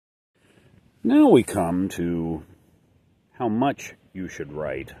Now we come to how much you should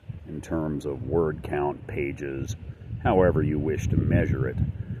write in terms of word count, pages, however you wish to measure it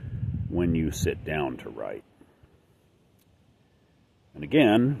when you sit down to write. And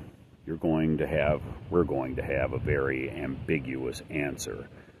again, we're going to have a very ambiguous answer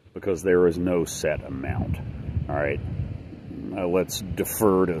because there is no set amount. All right, let's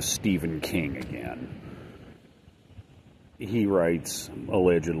defer to Stephen King again. He writes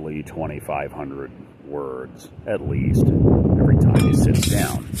allegedly 2,500 words, at least, every time he sits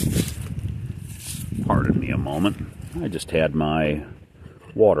down. Pardon me a moment. I just had my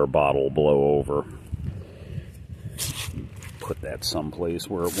water bottle blow over. Put that someplace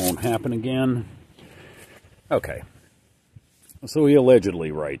where it won't happen again. Okay. So he allegedly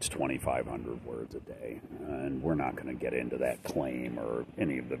writes 2,500 words a day, and we're not going to get into that claim or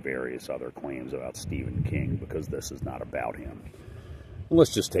any of the various other claims about Stephen King because this is not about him.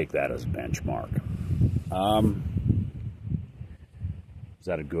 Let's just take that as a benchmark. Is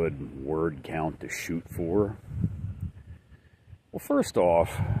that a good word count to shoot for? Well, first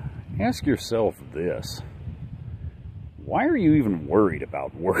off, ask yourself this. Why are you even worried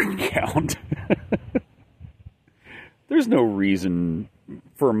about word count? There's no reason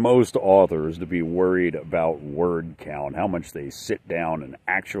for most authors to be worried about word count, how much they sit down and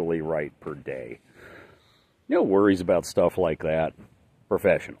actually write per day. No worries about stuff like that.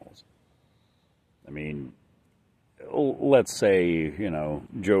 Professionals. I mean, let's say,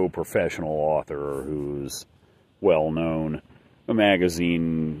 Joe Professional Author who's well-known, a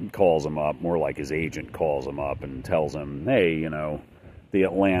magazine calls him up, more like his agent calls him up and tells him, hey, The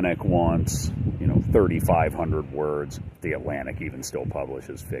Atlantic wants, 3,500 words. The Atlantic even still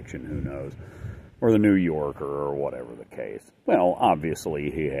publishes fiction, who knows? Or the New Yorker, or whatever the case. Well, obviously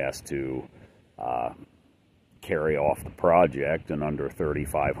he has to carry off the project in under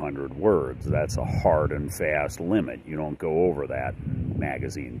 3,500 words. That's a hard and fast limit. You don't go over that in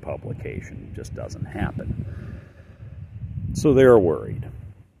magazine publication. It just doesn't happen. So they're worried.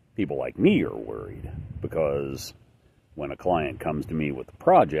 People like me are worried because when a client comes to me with a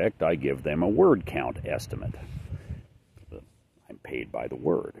project, I give them a word count estimate. I'm paid by the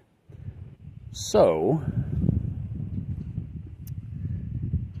word. So,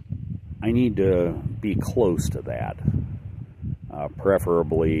 I need to be close to that.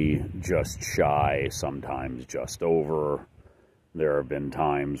 Preferably just shy, sometimes just over. There have been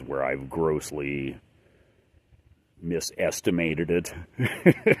times where I've grossly misestimated it.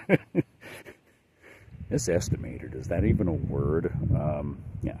 Misestimated, is that even a word?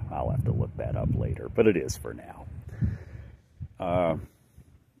 Yeah, I'll have to look that up later, but it is for now.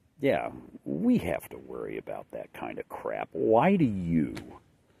 Yeah, we have to worry about that kind of crap. Why do you?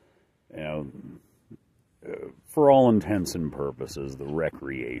 For all intents and purposes, the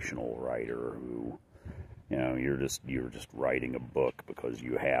recreational writer who, you're just writing a book because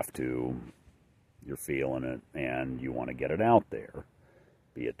you have to, you're feeling it, and you want to get it out there.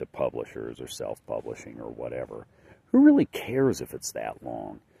 Be it to publishers or self-publishing or whatever. Who really cares if it's that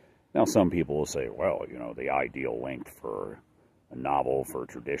long? Now, some people will say, well, the ideal length for a novel for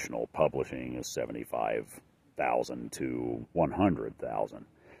traditional publishing is 75,000 to 100,000.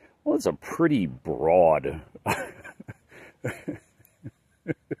 Well, it's a pretty broad,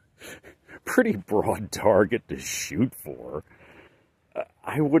 target to shoot for.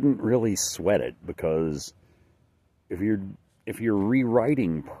 I wouldn't really sweat it because if you're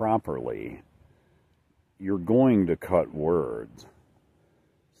rewriting properly, you're going to cut words.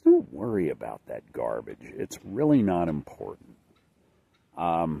 So don't worry about that garbage. It's really not important.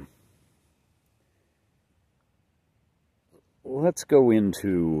 Let's go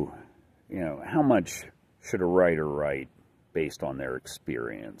into, how much should a writer write based on their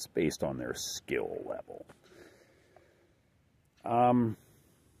experience, based on their skill level.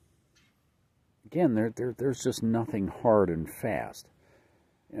 Again, there's just nothing hard and fast.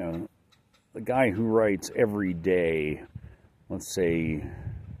 The guy who writes every day, let's say,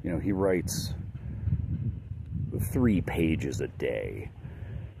 he writes 3 pages a day.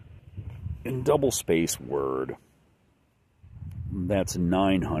 In double-space Word, that's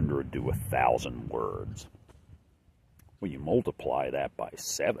 900 to 1,000 words. Well, you multiply that by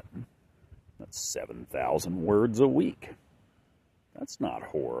 7, that's 7,000 words a week. That's not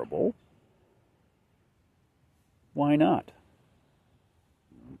horrible. Why not?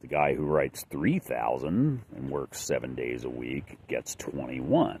 The guy who writes 3,000 and works 7 days a week gets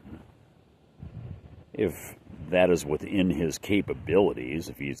 21. If that is within his capabilities,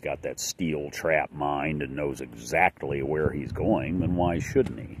 if he's got that steel trap mind and knows exactly where he's going, then why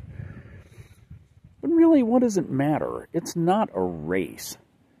shouldn't he? But really, what does it matter? It's not a race.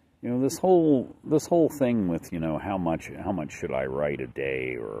 You know, this whole thing with, you know, how much should I write a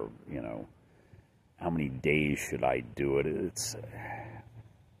day, or, you know, how many days should I do it?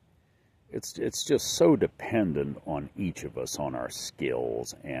 It's just so dependent on each of us, on our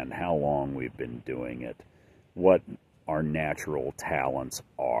skills and how long we've been doing it, what our natural talents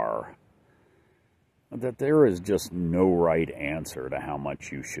are, that there is just no right answer to how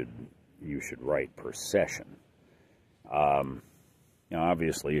much you should write per session. You know,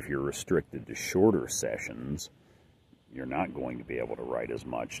 obviously, if you're restricted to shorter sessions, you're not going to be able to write as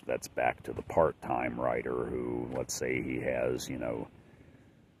much. That's back to the part-time writer who, let's say he has, you know,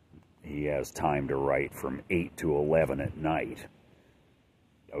 he has time to write from 8 to 11 at night.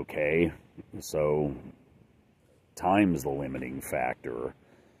 Okay, so time's the limiting factor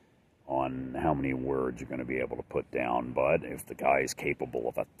on how many words you're going to be able to put down. But if the guy is capable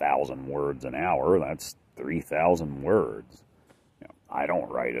of 1,000 words an hour, that's 3,000 words. You know, I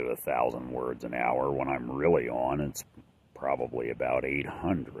don't write at 1,000 words an hour. When I'm really on, it's probably about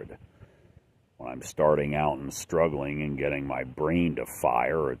 800. When I'm starting out and struggling and getting my brain to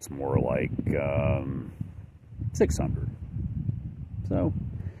fire, it's more like 600. So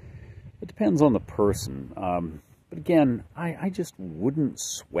it depends on the person. But again, I just wouldn't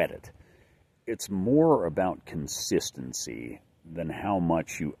sweat it. It's more about consistency than how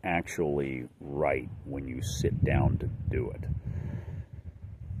much you actually write when you sit down to do it.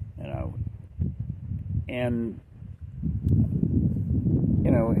 You know, and you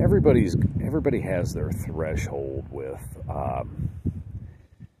know, everybody has their threshold with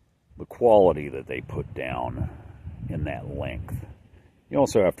the quality that they put down in that length. You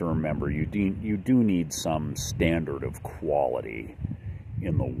also have to remember you do need some standard of quality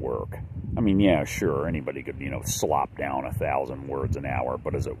in the work. I mean, yeah, sure, anybody could, you know, slop down 1,000 words an hour,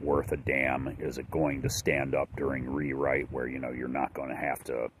 but is it worth a damn? Is it going to stand up during rewrite where, you know, you're not going to have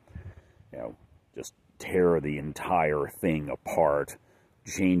to, you know, just tear the entire thing apart,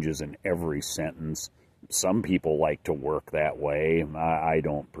 changes in every sentence? Some people like to work that way. I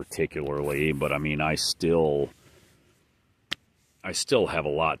don't particularly, but I mean, I still have a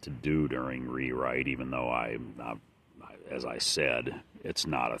lot to do during rewrite, even though as I said, it's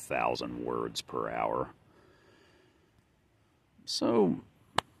not 1,000 words per hour. So,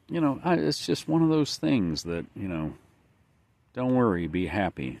 you know, it's just one of those things that, you know, don't worry, be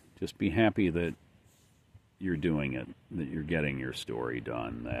happy. Just be happy that you're doing it, that you're getting your story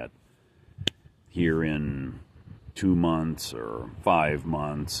done, that here in 2 months or 5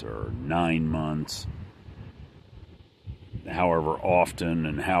 months or 9 months, however often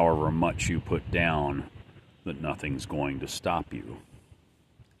and however much you put down, that nothing's going to stop you.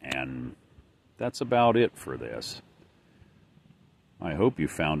 And that's about it for this. I hope you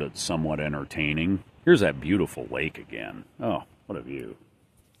found it somewhat entertaining. Here's that beautiful lake again. Oh, what a view.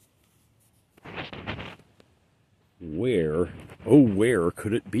 Where, oh, where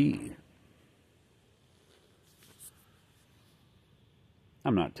could it be?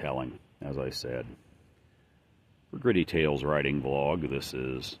 I'm not telling, as I said. For Gritty Tales Writing Vlog, this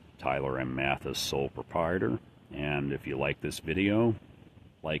is Tyler M. Mathis, sole proprietor. And if you like this video,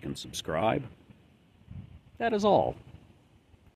 like and subscribe. That is all.